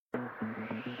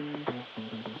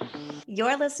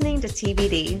You're listening to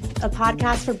TBD, a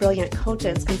podcast for brilliant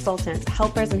coaches, consultants,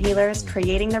 helpers, and healers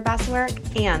creating their best work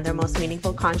and their most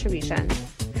meaningful contribution.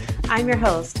 I'm your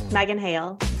host, Megan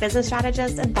Hale, business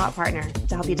strategist and thought partner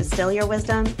to help you distill your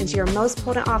wisdom into your most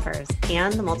potent offers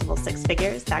and the multiple six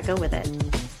figures that go with it.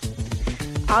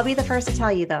 I'll be the first to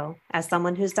tell you, though, as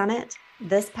someone who's done it,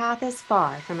 this path is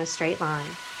far from a straight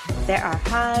line. There are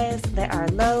highs, there are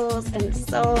lows, and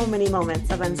so many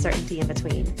moments of uncertainty in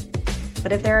between.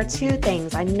 But if there are two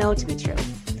things I know to be true,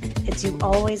 it's you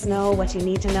always know what you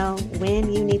need to know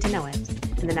when you need to know it.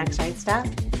 And the next right step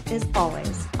is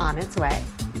always on its way.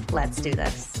 Let's do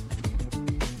this.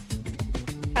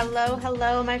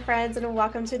 Hello, my friends, and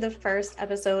welcome to the first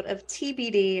episode of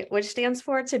TBD, which stands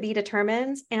for To Be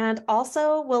Determined, and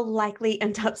also will likely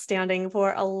end up standing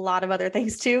for a lot of other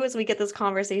things too as we get this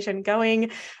conversation going.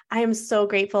 I am so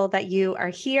grateful that you are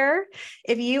here.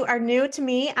 If you are new to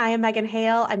me, I am Megan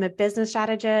Hale. I'm a business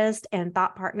strategist and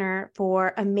thought partner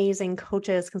for amazing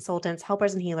coaches, consultants,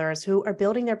 helpers, and healers who are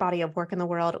building their body of work in the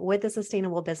world with the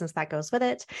sustainable business that goes with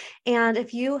it. And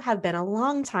if you have been a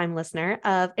long-time listener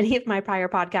of any of my prior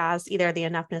podcasts, either the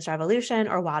Enoughness Revolution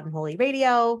or Wild and Holy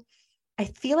Radio, I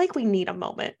feel like we need a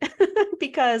moment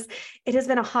because it has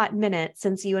been a hot minute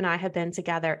since you and I have been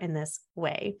together in this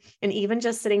way. And even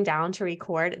just sitting down to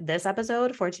record this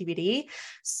episode for TBD,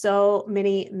 so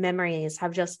many memories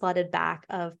have just flooded back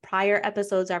of prior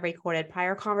episodes I've recorded,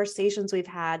 prior conversations we've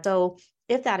had. So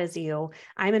if that is you,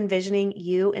 I'm envisioning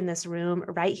you in this room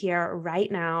right here,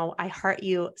 right now. I heart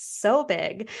you so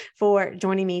big for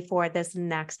joining me for this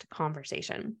next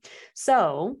conversation.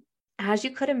 So, as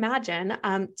you could imagine,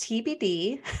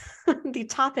 TBD, the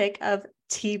topic of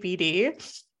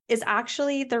TBD, is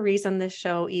actually the reason this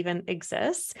show even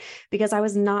exists, because I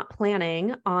was not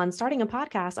planning on starting a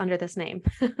podcast under this name.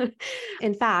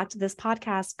 In fact, this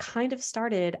podcast kind of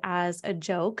started as a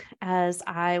joke as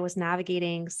I was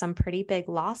navigating some pretty big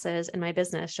losses in my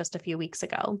business just a few weeks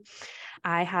ago.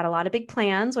 I had a lot of big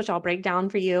plans, which I'll break down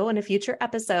for you in a future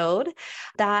episode,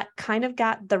 that kind of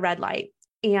got the red light.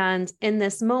 And in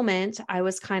this moment, I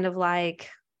was kind of like,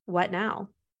 what now?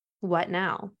 What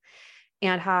now?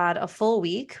 And had a full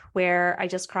week where I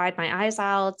just cried my eyes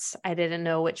out. I didn't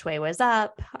know which way was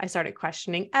up. I started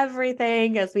questioning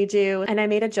everything as we do. And I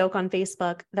made a joke on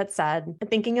Facebook that said,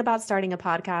 thinking about starting a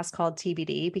podcast called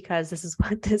TBD because this is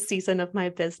what this season of my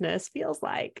business feels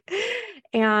like.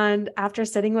 And after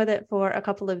sitting with it for a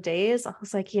couple of days, I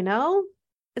was like,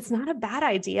 it's not a bad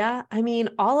idea. I mean,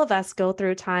 all of us go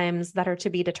through times that are to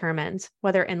be determined,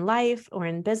 whether in life or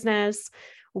in business.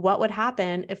 What would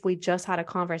happen if we just had a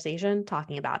conversation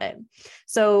talking about it?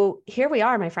 So here we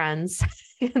are, my friends.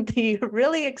 The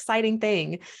really exciting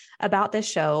thing about this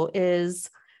show is,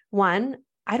 one,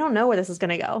 I don't know where this is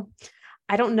going to go.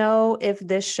 I don't know if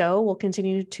this show will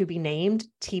continue to be named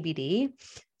TBD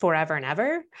forever and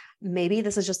ever. Maybe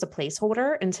this is just a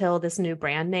placeholder until this new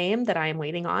brand name that I am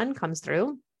waiting on comes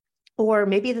through. Or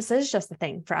maybe this is just a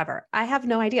thing forever. I have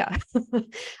no idea.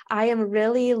 I am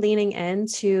really leaning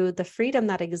into the freedom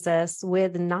that exists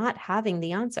with not having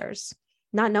the answers,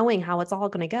 not knowing how it's all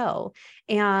going to go.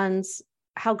 And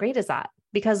how great is that?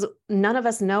 Because none of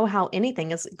us know how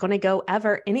anything is going to go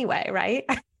ever anyway, right?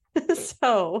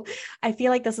 So I feel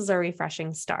like this is a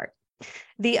refreshing start.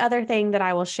 The other thing that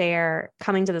I will share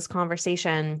coming to this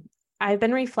conversation, I've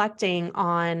been reflecting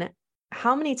on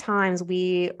how many times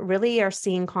we really are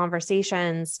seeing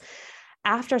conversations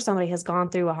after somebody has gone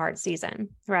through a hard season,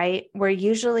 right? We're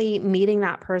usually meeting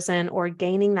that person or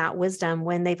gaining that wisdom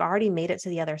when they've already made it to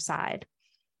the other side.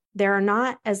 There are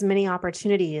not as many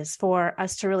opportunities for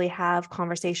us to really have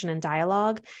conversation and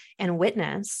dialogue and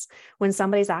witness when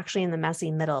somebody's actually in the messy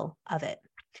middle of it.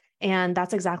 And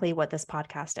that's exactly what this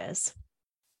podcast is.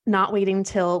 Not waiting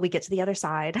till we get to the other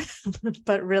side,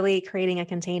 but really creating a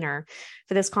container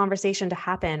for this conversation to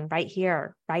happen right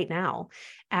here, right now,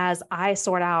 as I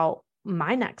sort out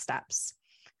my next steps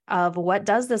of what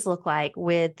does this look like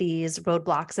with these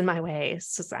roadblocks in my way.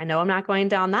 So I know I'm not going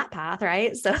down that path,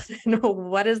 right? So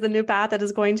what is the new path that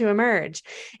is going to emerge?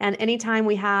 And anytime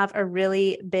we have a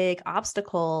really big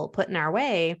obstacle put in our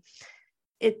way,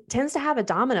 it tends to have a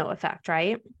domino effect,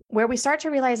 right? Where we start to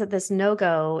realize that this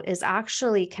no-go is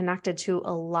actually connected to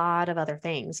a lot of other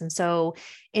things. And so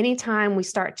anytime we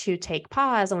start to take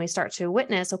pause and we start to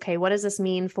witness, okay, what does this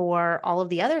mean for all of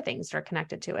the other things that are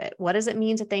connected to it? What does it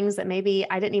mean to things that maybe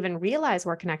I didn't even realize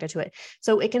were connected to it?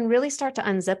 So it can really start to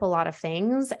unzip a lot of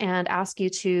things and ask you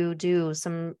to do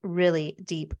some really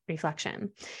deep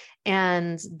reflection.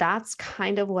 And that's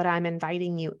kind of what I'm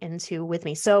inviting you into with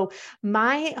me. So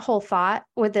my whole thought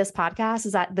with this podcast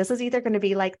is that this is either going to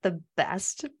be like the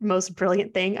best, most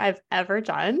brilliant thing I've ever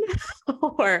done,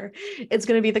 or it's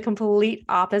going to be the complete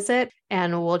opposite,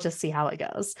 and we'll just see how it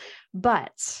goes.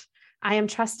 But I am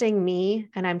trusting me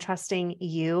and I'm trusting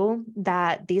you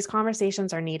that these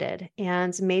conversations are needed.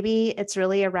 And maybe it's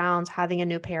really around having a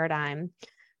new paradigm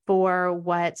for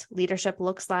what leadership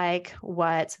looks like,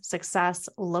 what success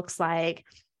looks like,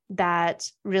 that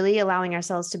really allowing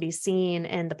ourselves to be seen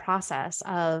in the process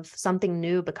of something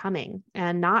new becoming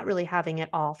and not really having it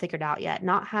all figured out yet,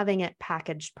 not having it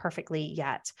packaged perfectly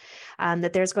yet,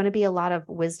 that there's going to be a lot of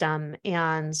wisdom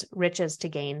and riches to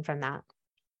gain from that.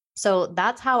 So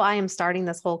that's how I am starting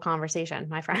this whole conversation,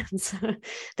 my friends.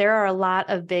 There are a lot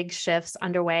of big shifts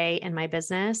underway in my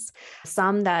business,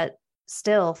 some that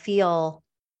still feel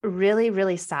really,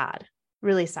 really sad,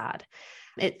 really sad.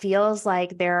 It feels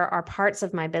like there are parts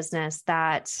of my business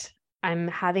that I'm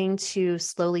having to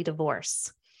slowly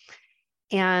divorce.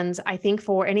 And I think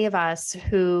for any of us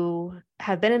who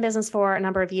have been in business for a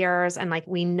number of years and like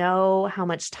we know how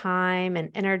much time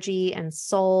and energy and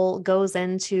soul goes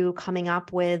into coming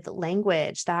up with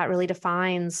language that really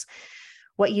defines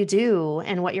what you do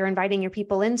and what you're inviting your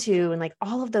people into and like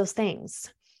all of those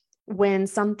things. When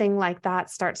something like that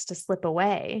starts to slip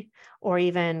away or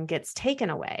even gets taken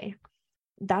away,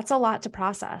 that's a lot to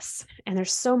process. And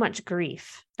there's so much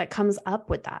grief that comes up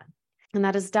with that. And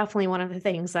that is definitely one of the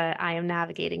things that I am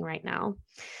navigating right now.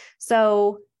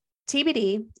 So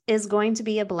TBD is going to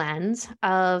be a blend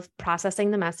of processing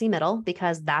the messy middle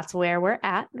because that's where we're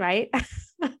at, right?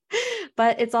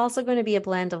 But it's also going to be a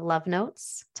blend of love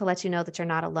notes to let you know that you're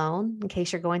not alone. In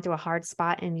case you're going through a hard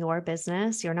spot in your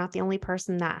business, you're not the only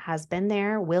person that has been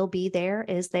there, will be there,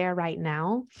 is there right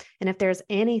now. And if there's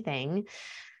anything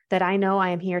that I know I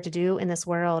am here to do in this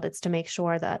world, it's to make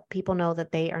sure that people know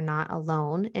that they are not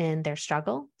alone in their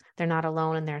struggle. They're not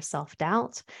alone in their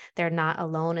self-doubt. They're not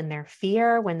alone in their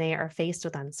fear when they are faced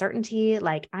with uncertainty.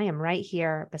 Like, I am right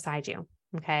here beside you.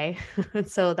 Okay.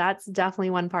 So that's definitely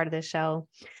one part of this show.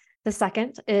 The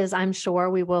second is I'm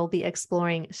sure we will be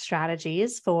exploring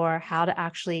strategies for how to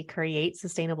actually create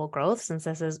sustainable growth, since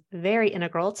this is very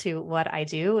integral to what I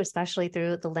do, especially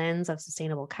through the lens of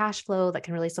sustainable cash flow that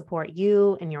can really support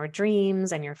you and your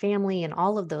dreams and your family and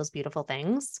all of those beautiful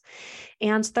things.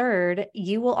 And third,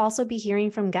 you will also be hearing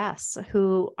from guests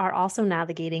who are also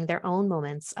navigating their own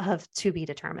moments of to be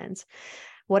determined,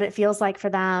 what it feels like for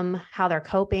them, how they're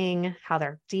coping, how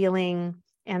they're dealing,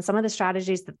 and some of the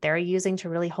strategies that they're using to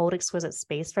really hold exquisite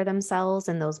space for themselves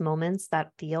in those moments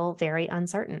that feel very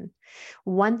uncertain.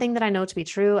 One thing that I know to be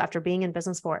true after being in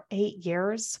business for 8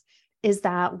 years is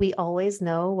that we always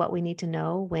know what we need to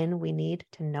know when we need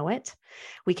to know it.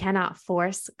 We cannot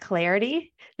force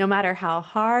clarity, no matter how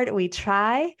hard we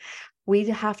try. We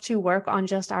have to work on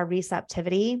just our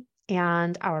receptivity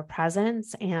and our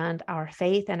presence and our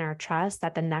faith and our trust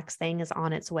that the next thing is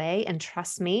on its way. And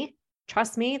trust me,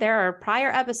 there are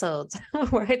prior episodes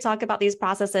where I talk about these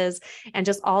processes and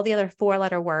just all the other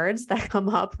 4-letter words that come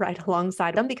up right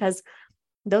alongside them, because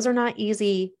those are not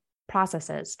easy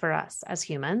processes for us as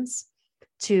humans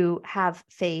to have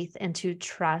faith and to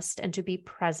trust and to be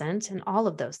present and all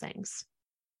of those things.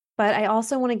 But I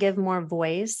also want to give more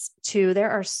voice to, there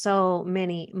are so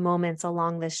many moments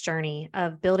along this journey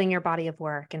of building your body of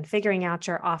work and figuring out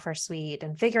your offer suite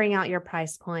and figuring out your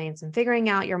price points and figuring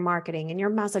out your marketing and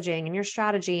your messaging and your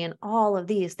strategy and all of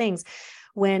these things.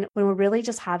 When we're really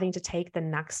just having to take the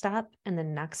next step and the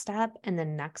next step and the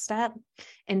next step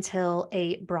until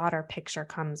a broader picture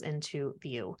comes into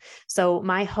view. So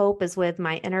my hope is with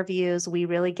my interviews, we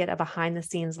really get a behind the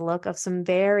scenes look of some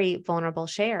very vulnerable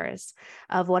shares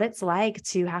of what it's like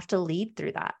to have to lead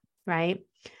through that, right?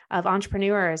 Of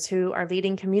entrepreneurs who are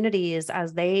leading communities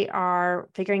as they are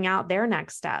figuring out their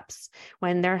next steps,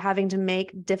 when they're having to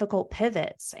make difficult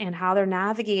pivots and how they're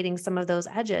navigating some of those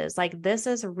edges. Like, this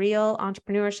is real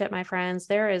entrepreneurship, my friends.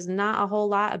 There is not a whole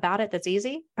lot about it that's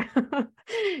easy.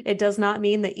 It does not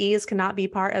mean that ease cannot be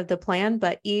part of the plan,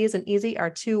 but ease and easy are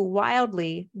two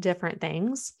wildly different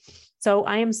things. So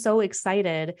I am so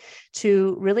excited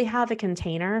to really have a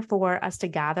container for us to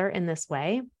gather in this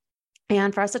way,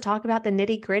 and for us to talk about the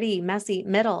nitty-gritty, messy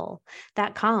middle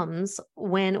that comes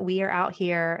when we are out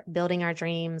here building our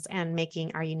dreams and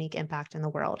making our unique impact in the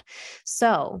world.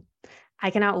 So I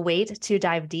cannot wait to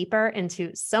dive deeper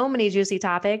into so many juicy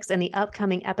topics in the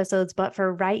upcoming episodes. But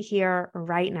for right here,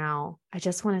 right now, I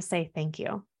just want to say thank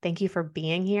you. Thank you for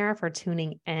being here, for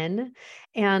tuning in,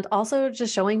 and also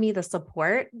just showing me the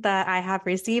support that I have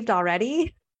received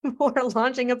already. for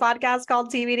launching a podcast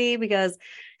called TBD because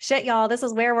shit, y'all, this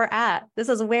is where we're at. This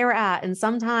is where we're at. And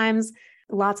sometimes,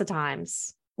 lots of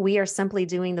times, we are simply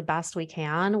doing the best we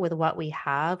can with what we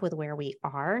have, with where we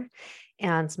are.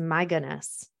 And my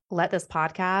goodness, let this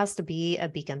podcast be a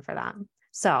beacon for them.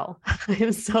 So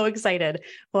I'm so excited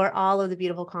for all of the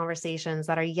beautiful conversations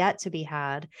that are yet to be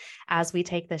had as we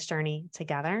take this journey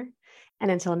together.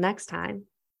 And until next time,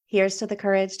 here's to the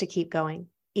courage to keep going,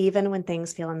 even when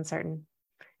things feel uncertain,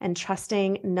 and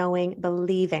trusting, knowing,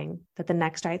 believing that the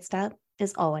next right step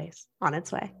is always on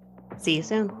its way. See you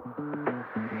soon.